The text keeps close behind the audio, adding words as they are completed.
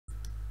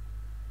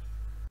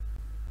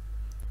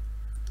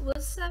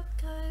What's up,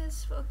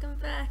 guys? Welcome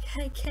back,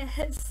 I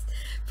guess.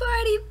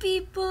 Party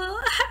people!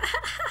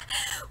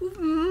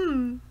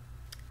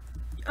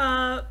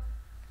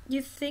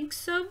 You think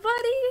so,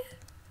 buddy?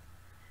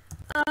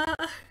 Oh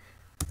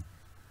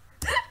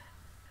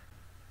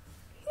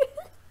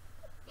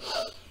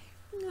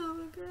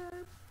my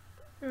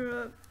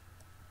god.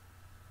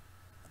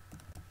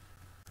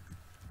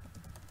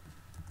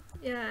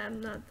 Yeah, I'm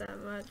not that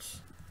much.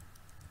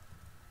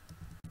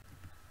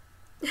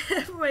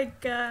 Oh my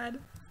god.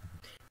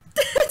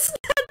 It's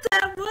not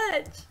that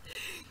much!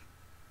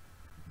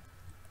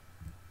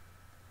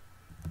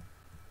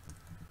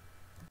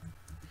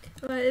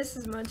 Well, this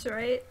is much,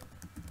 right?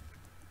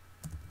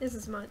 This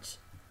is much.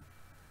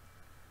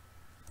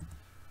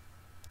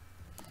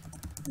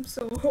 I'm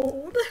so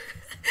old.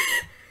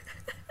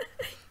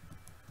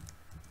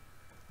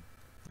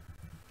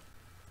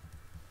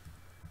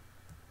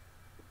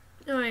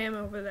 Oh, I am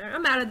over there.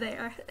 I'm out of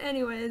there.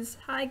 Anyways,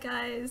 hi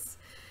guys.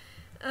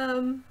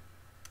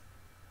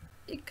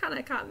 You kind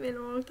of caught me in the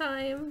wrong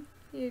time.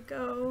 Here you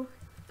go.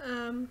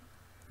 I'm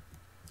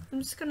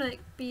just gonna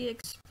be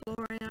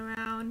exploring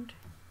around.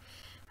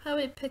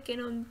 Probably picking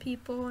on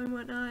people and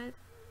whatnot.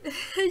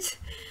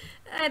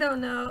 I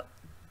don't know.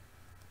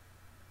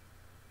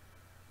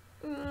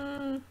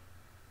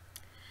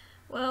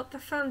 Well, I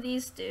found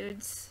these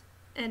dudes,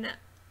 and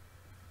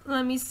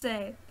let me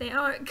say, they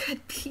aren't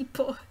good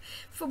people,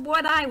 from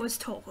what I was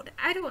told.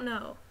 I don't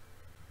know.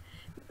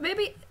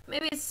 Maybe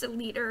it's the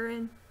leader,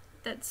 and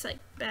that's like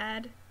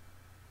bad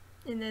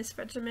in this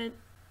regiment.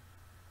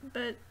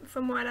 But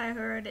from what I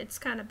heard, it's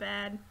kind of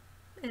bad,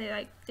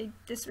 and they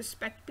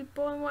disrespect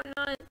people and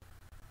whatnot.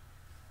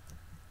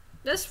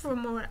 That's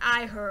from what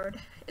I heard.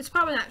 It's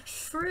probably not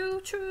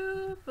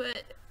true,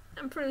 but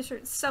I'm pretty sure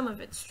some of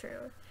it's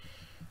true.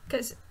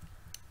 Because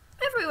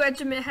every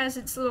regiment has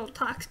its little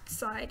toxic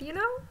side, you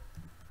know?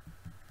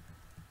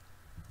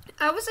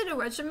 I was in a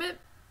regiment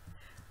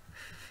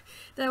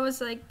that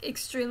was like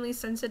extremely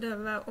sensitive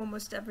about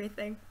almost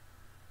everything.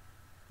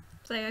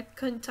 It's like I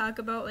couldn't talk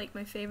about like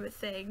my favorite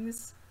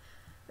things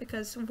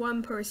because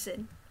one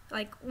person.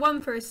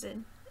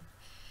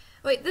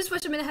 Wait, this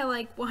regiment had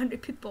like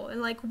 100 people, and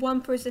like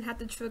one person had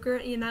the trigger,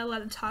 and you're not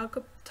allowed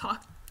to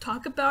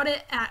talk about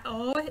it at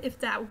all if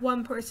that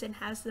one person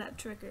has that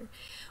trigger,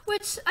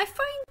 which I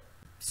find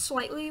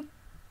slightly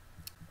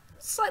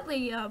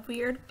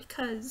weird,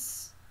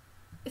 because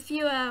if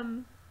you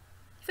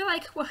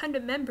like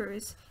 100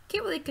 members, you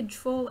can't really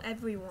control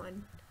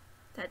everyone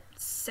that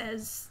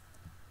says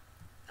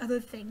other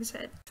things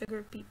that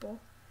trigger people.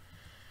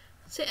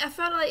 So I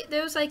felt like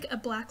there was like a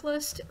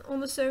blacklist on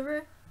the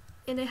server,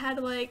 and it had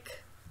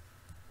like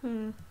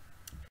the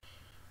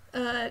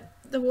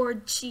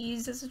word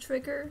cheese as a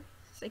trigger,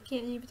 so I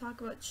can't even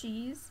talk about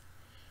cheese.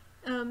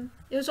 There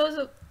was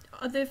also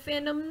other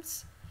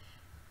fandoms,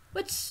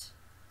 which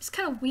is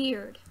kind of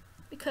weird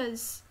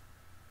because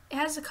it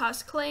has the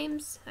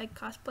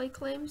cosplay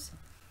claims,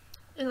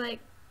 and like,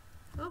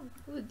 oh,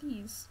 who are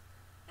these?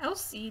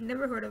 Elsie,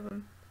 never heard of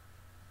them.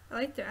 I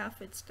like their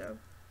outfits though,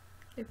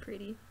 they're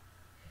pretty.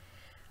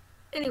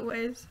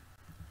 Anyways,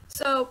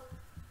 so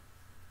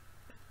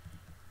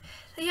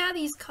they have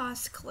these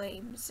cost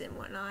claims and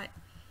whatnot,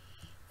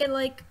 and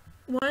like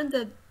one of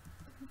the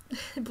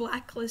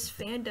blacklist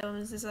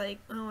fandoms is like,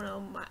 I don't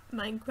know,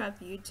 Minecraft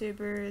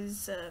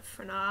YouTubers,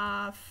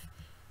 FNAF,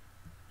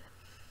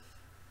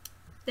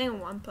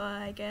 Wampa,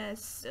 I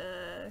guess.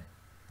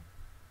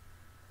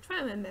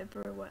 Trying to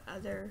remember what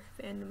other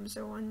fandoms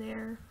are on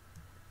there.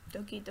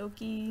 Doki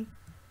Doki.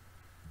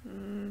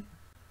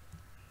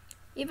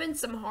 Even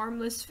some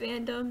harmless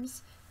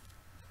fandoms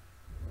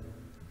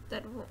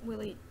that won't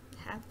really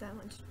have that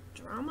much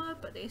drama,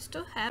 but they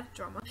still have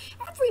drama.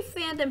 Every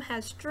fandom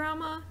has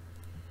drama.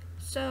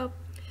 So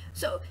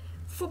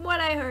from what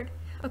I heard,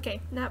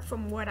 okay, not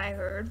from what I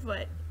heard,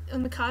 but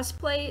on the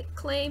cosplay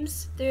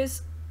claims,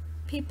 there's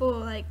people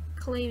like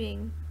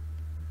claiming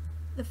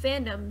the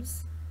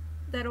fandoms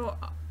that are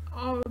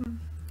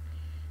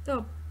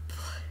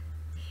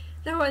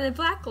they're on the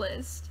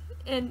blacklist,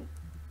 and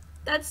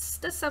that's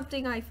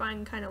something I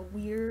find kind of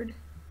weird,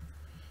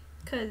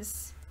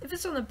 because if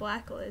it's on the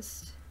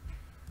blacklist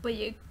but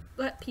you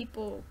let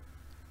people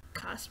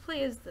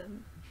cosplay as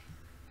them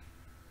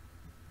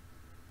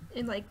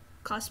and like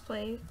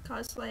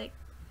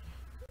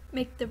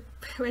make the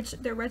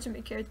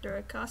regiment character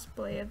a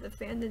cosplay of the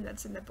fandom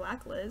that's in the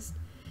blacklist,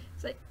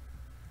 it's like,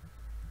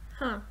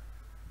 huh,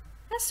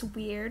 that's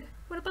weird.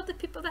 What about the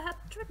people that have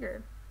the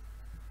trigger?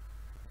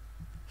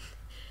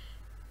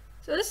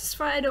 So this is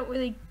why I don't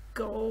really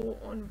go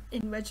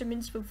in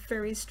regiments with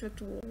very strict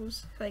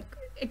rules, like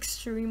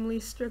extremely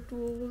strict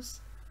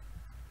rules.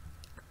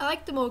 I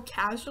like the more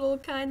casual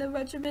kind of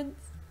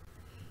regiments.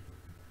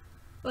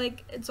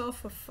 Like, it's all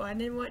for fun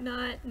and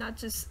whatnot, not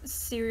just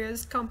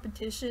serious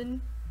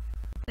competition.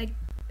 Like,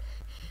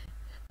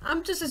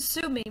 I'm just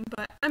assuming,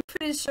 but I'm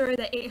pretty sure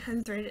that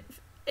 800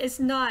 is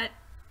not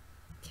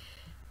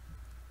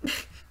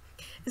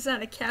it's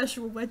not a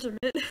casual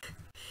regiment.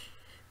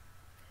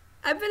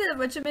 I've been in a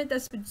regiment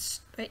that's been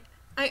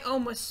I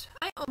almost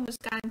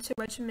got into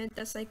a regiment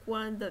that's like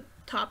one of the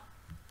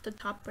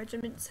top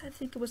regiments. I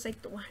think it was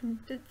like the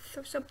 100th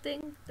or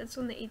something. That's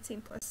on the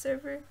 18 plus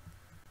server,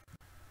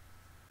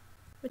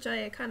 which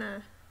I kind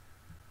of,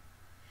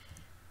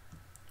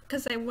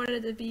 because I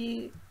wanted to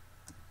be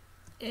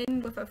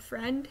in with a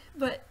friend,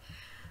 but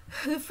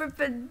the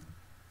flippin'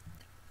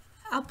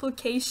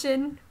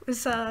 application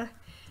was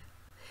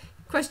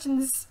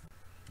questions.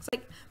 It's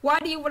like, why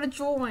do you want to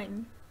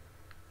join?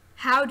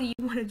 How do you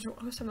want to join?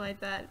 Or something like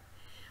that.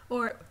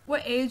 Or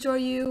what age are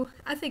you?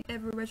 I think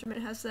every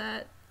regiment has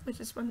that, which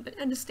is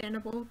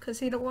understandable,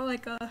 because you don't want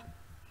like a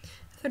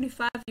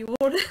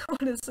 35-year-old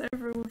on a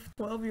server with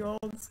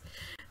 12-year-olds.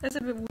 That's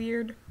a bit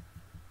weird.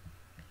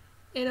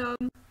 And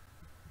I'm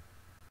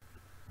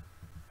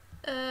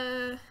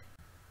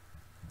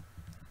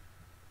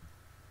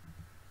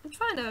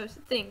trying to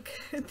think.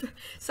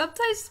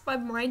 Sometimes my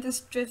mind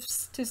just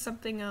drifts to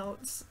something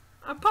else.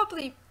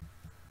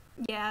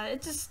 Yeah,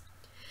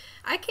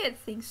 I can't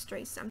think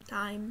straight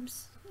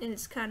sometimes, and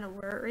it's kind of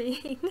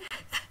worrying.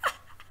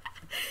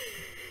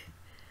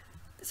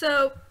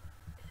 So,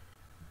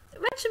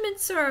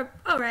 regiments are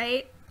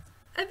alright.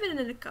 I've been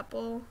in a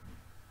couple.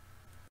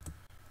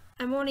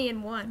 I'm only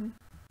in one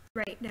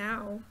right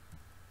now.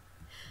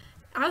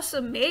 I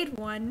also made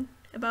one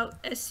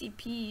about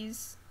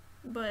SCPs,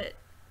 but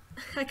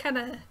I kind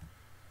of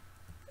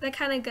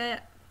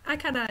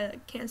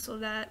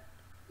canceled that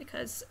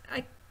because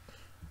I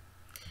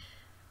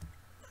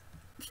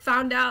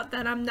found out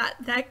that I'm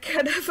not that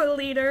good of a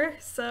leader.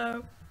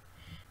 So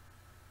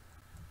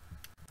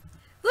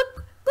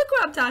look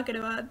what I'm talking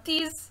about.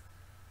 These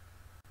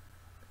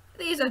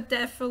are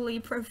definitely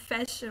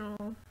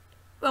professional.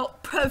 Well,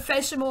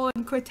 professional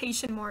in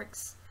quotation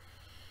marks.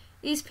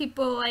 These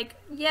people, like,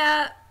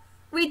 yeah,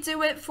 we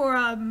do it for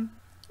I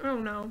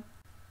don't know,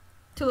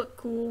 to look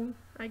cool,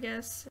 I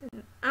guess.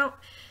 And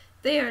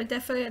they are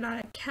definitely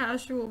not a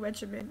casual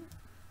regiment.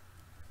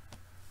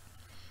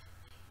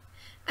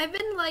 I've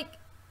been like,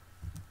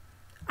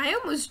 I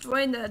almost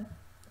joined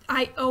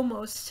I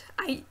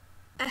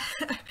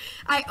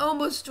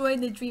almost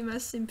joined the Dream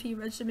SMP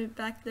regiment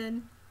back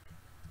then.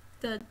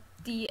 The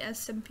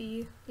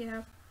DSMP,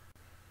 yeah.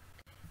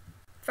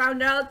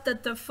 Found out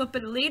that the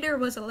flippin' leader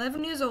was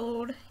 11 years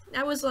old.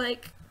 I was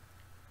like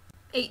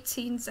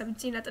 18,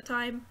 17 at the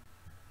time.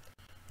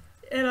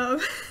 And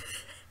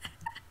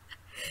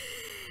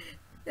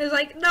it was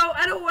like, no,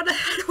 I don't want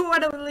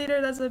a leader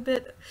that's a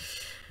bit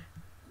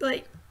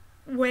like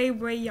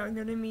way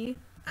younger than me.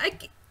 I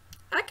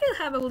can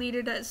have a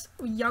leader that's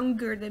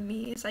younger than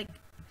me. It's like,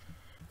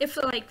 if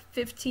they're like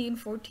 15,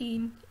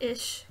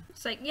 14-ish,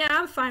 it's like, yeah,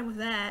 I'm fine with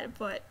that,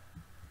 but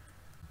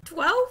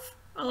 12,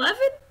 11?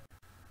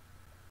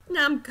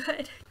 Nah, I'm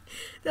good.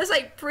 That's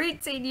like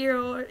preteen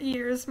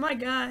years, my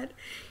god.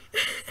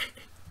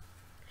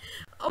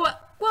 Oh,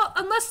 well,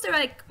 unless they're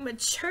like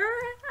mature,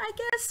 I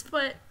guess,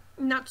 but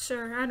I'm not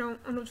sure. I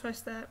don't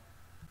trust that.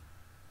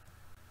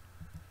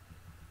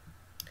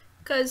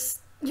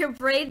 Cause your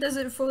brain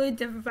doesn't fully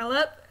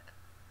develop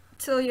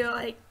till you're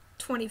like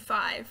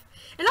 25.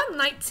 And I'm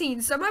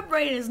 19, so my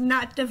brain is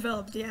not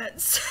developed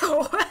yet,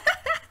 so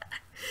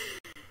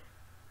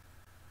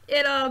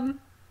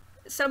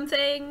some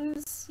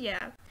things,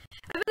 yeah.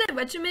 I've been in a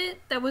regiment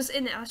that was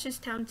in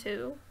Town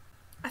too.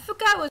 I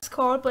forgot what it's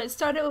called, but it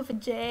started with a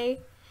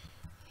J.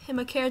 And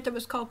my character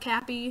was called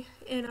Cappy.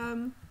 And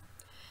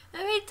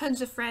I made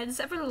tons of friends.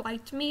 Everyone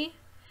liked me.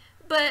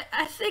 But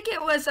I think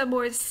it was a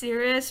more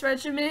serious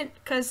regiment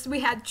because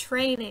we had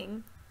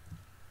training.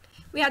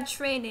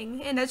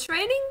 And the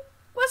training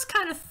was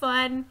kind of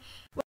fun.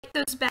 Like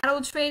those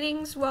battle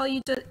trainings while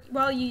you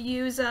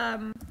use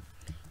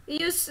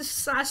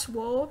slash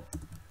wool.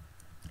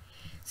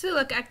 So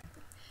look,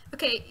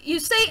 okay, you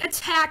say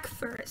attack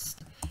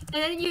first,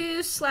 and then you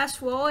use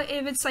slash wool.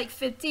 If it's like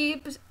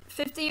 50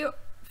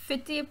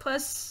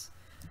 plus,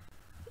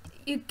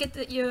 you get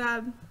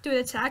do an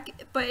attack.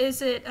 But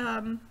is it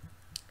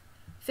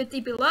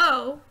 50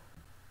 below,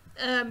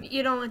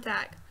 you don't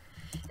attack.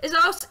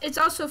 It's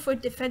also for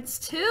defense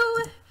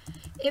too.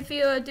 If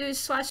you do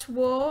slash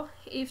wool,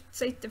 if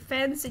it's like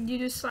defense and you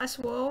do slash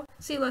wool,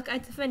 see, look, I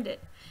defend it.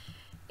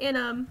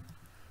 And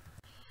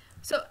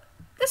so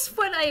this is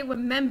what I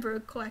remember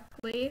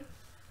correctly.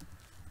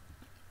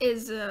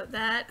 Is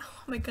that,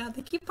 oh my god,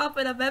 they keep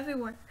popping up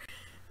everywhere.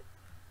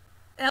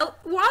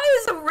 Why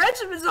is a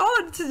regiment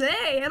on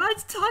today? And I'm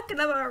talking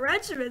about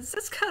regiments.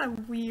 That's kind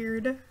of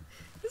weird.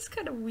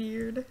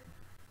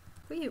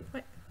 Wait,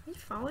 what? Are you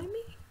following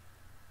me?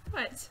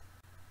 What?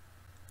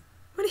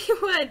 What do you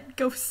want,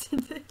 Ghost?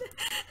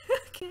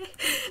 Okay,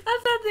 I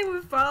thought they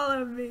would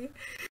follow me.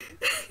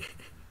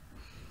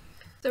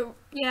 So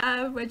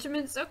yeah,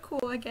 regiments are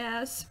cool, I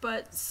guess,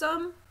 but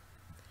some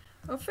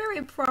are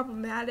very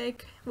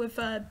problematic with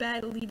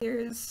bad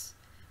leaders,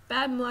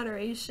 bad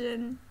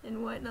moderation,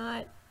 and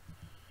whatnot.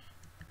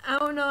 I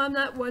don't know. I'm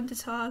not one to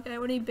talk. I've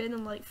only been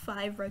in like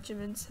 5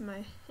 regiments in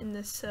my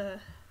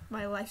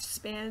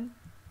lifespan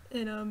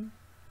in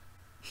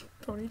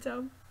Pony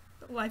Town.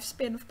 The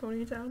lifespan of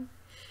Pony Town,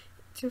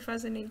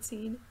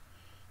 2018.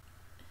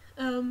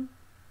 Um,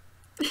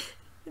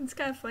 it's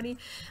kind of funny.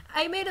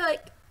 I made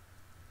like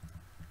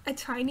a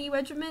tiny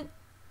regiment.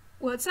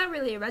 Well, it's not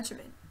really a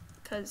regiment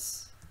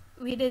because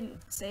we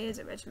didn't say it's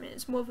a regiment.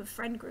 It's more of a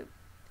friend group.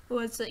 Well,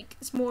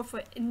 it's more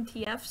for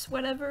NTFs,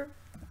 whatever.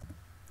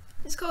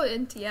 It's called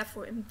NTF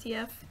or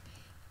MTF,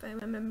 if I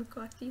remember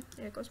correctly.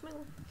 There goes my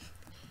little.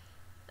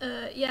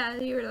 Yeah,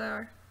 here they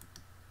are.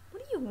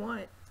 What do you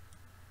want?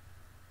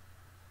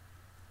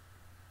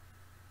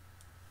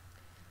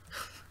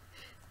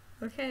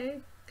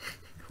 Okay.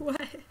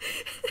 What?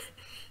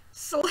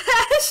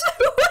 Slash?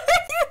 You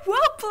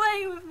won't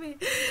play with me.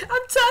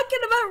 I'm talking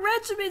about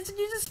regiments and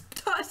you just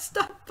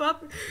stop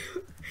bumping.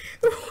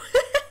 What?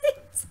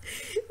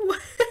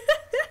 What?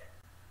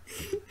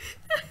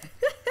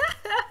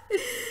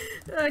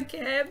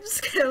 Okay, I'm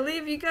just gonna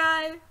leave you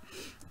guy.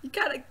 You're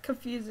kind of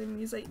confusing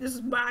me. He's like, this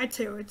is my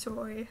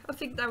territory. I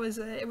think that was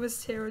it. It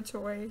was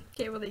territory.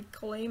 Can't really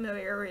claim an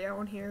area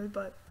on here,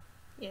 but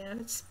yeah,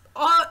 it's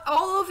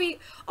all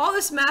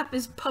this map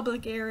is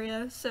public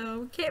area,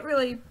 so can't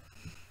really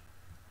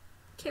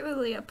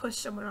push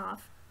someone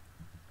off.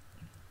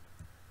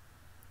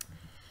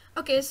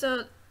 Okay,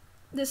 so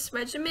this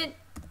regiment,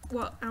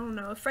 well, I don't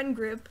know, a friend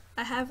group.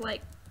 I have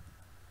like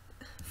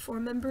 4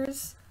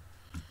 members.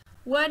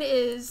 One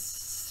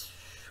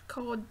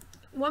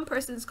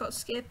person's called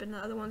Skip and the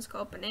other one's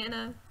called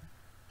Banana.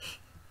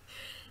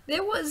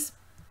 There was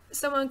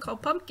someone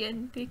called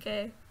Pumpkin,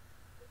 PK,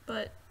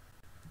 but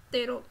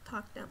they don't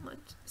talk that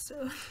much,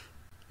 so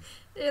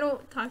they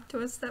don't talk to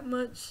us that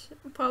much.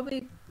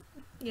 Probably,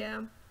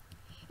 yeah.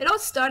 It all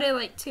started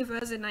like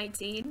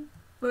 2019,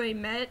 where we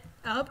met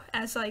up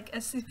as like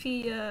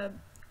SCP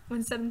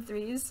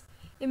 173s.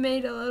 It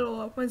made a little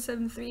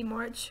 173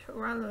 march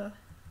around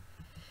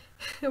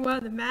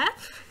the map.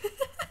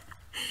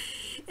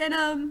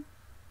 And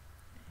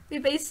we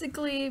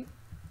basically,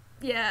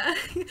 yeah.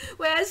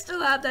 Wait, I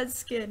still have that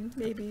skin,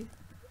 maybe.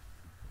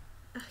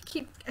 I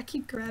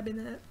keep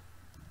grabbing that.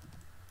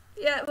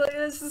 Yeah, look,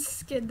 this is the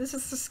skin. This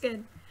is the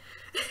skin.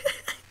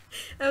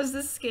 That was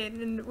the skin,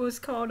 and it was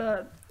called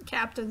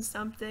Captain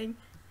something.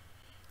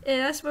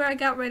 And that's where I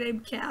got my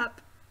name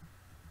Cap.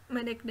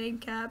 My nickname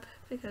Cap,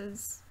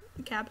 because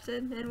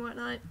Captain and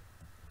whatnot.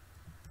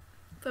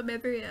 From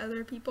every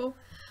other people.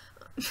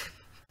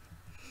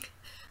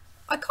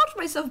 I called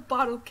myself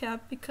Bottle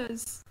Cap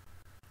because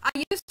I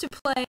used to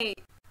play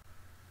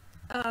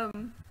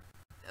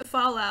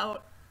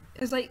Fallout.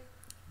 It was like,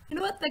 you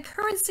know what, the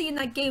currency in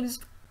that game is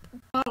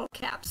bottle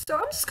caps, so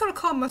I'm just gonna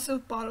call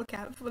myself Bottle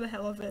Cap for the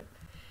hell of it.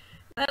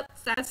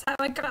 That's how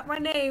I got my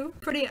name.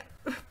 Pretty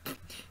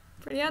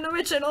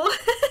unoriginal.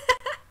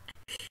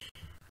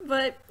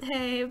 But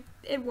hey,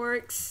 it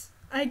works,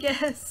 I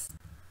guess.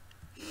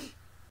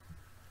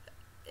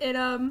 It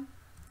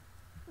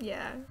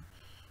yeah.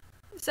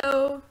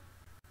 So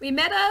we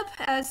met up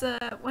as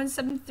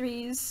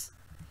 173s.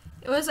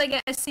 It was like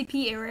an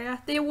SCP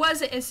area. There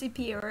was an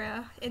SCP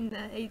area in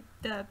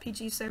the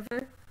PG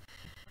server.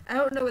 I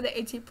don't know where the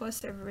 18+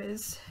 server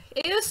is.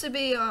 It used to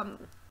be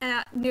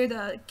near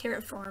the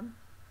carrot farm,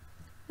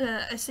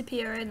 the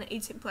SCP area in the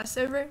 18+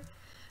 server,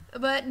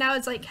 but now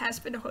it's like has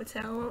been a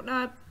hotel and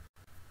whatnot.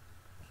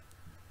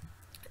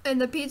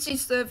 And the PG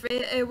server,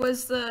 it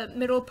was the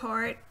middle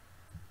part.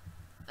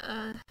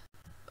 I'm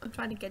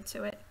trying to get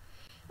to it.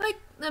 Like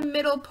the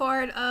middle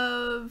part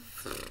of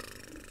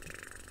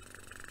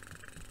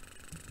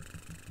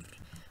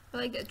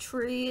like the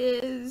tree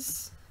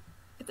is.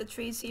 If the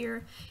tree's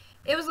here.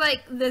 It was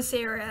like this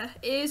area.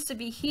 It used to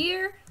be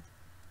here,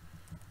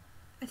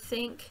 I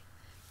think.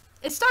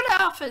 It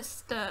started off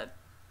as the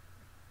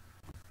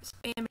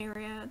spam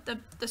area,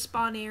 the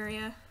spawn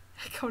area.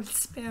 I called it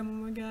spam, oh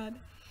my god.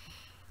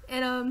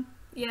 And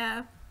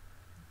yeah.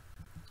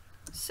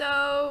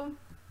 So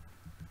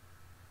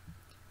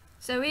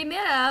we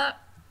met up,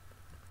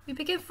 we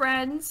became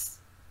friends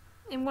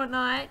and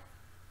whatnot.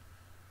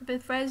 We've been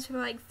friends for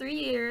like 3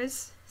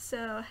 years.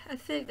 So I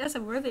think that's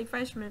a worthy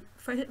friendship.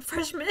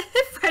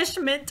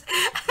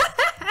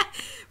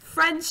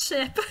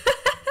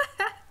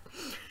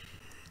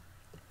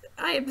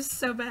 I am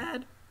so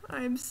bad.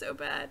 I am so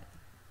bad.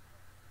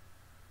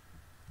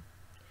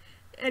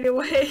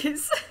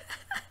 Anyways,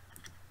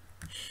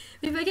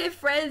 we became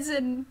friends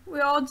and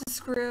we all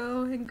just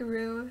grew and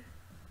grew.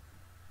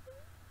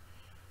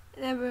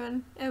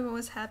 And everyone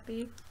was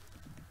happy.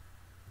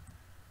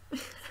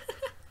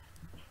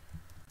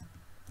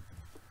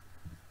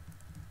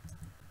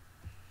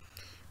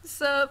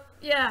 So,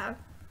 yeah.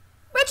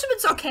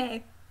 Regiment's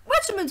okay.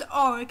 Regiments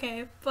are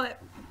okay,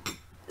 but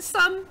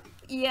some,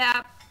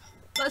 yeah.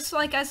 That's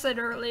like I said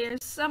earlier,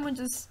 someone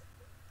just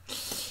a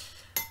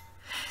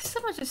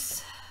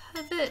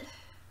bit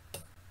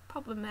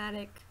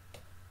problematic.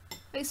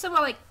 Like,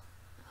 someone like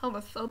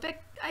homophobic,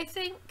 I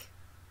think.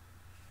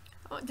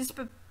 Oh,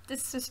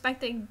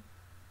 disrespecting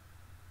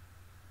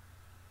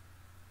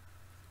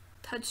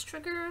touch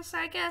triggers,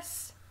 I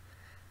guess.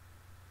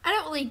 I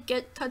don't really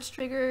get touch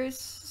triggers,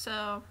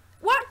 so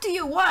what do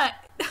you want?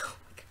 Oh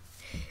my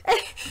god.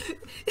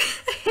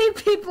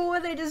 hate people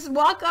when they just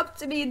walk up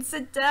to me and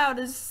sit down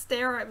and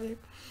stare at me.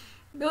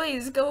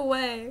 Please, go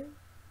away.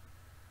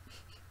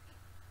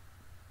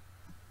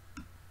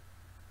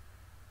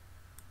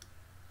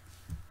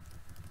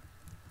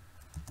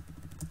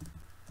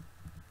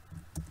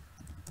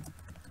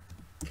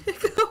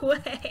 Go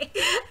away.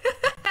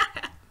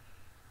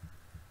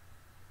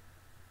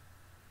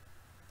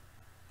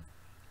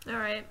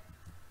 Alright.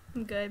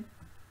 I'm good.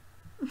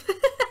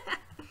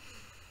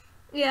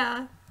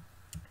 Yeah.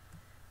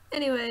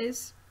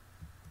 Anyways.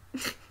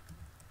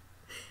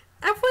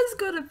 I was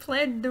gonna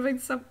plan doing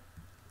some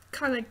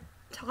kind of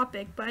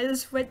topic, but I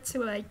just went to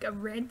like a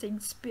ranting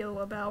spiel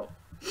about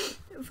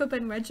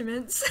flipping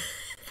regiments.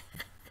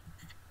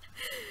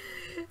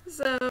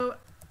 So,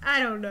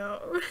 I don't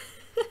know.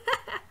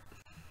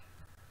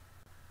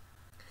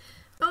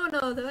 Oh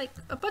no, there are like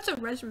a bunch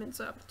of regiments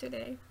up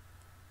today.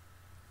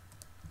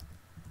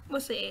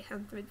 Mostly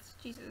 800s,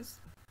 Jesus.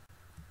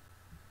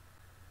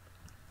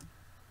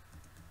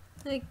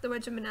 I think the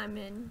regiment I'm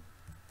in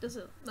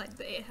doesn't like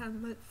the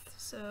 800th,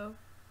 so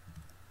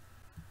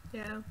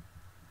yeah.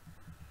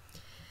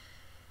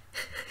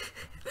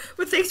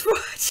 Well, thanks for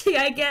watching,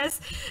 I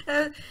guess.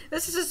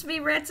 This is just me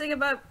ranting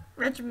about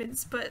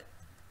regiments, but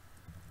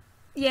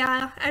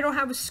yeah, I don't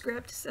have a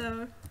script,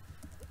 so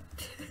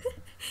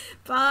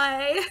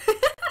bye.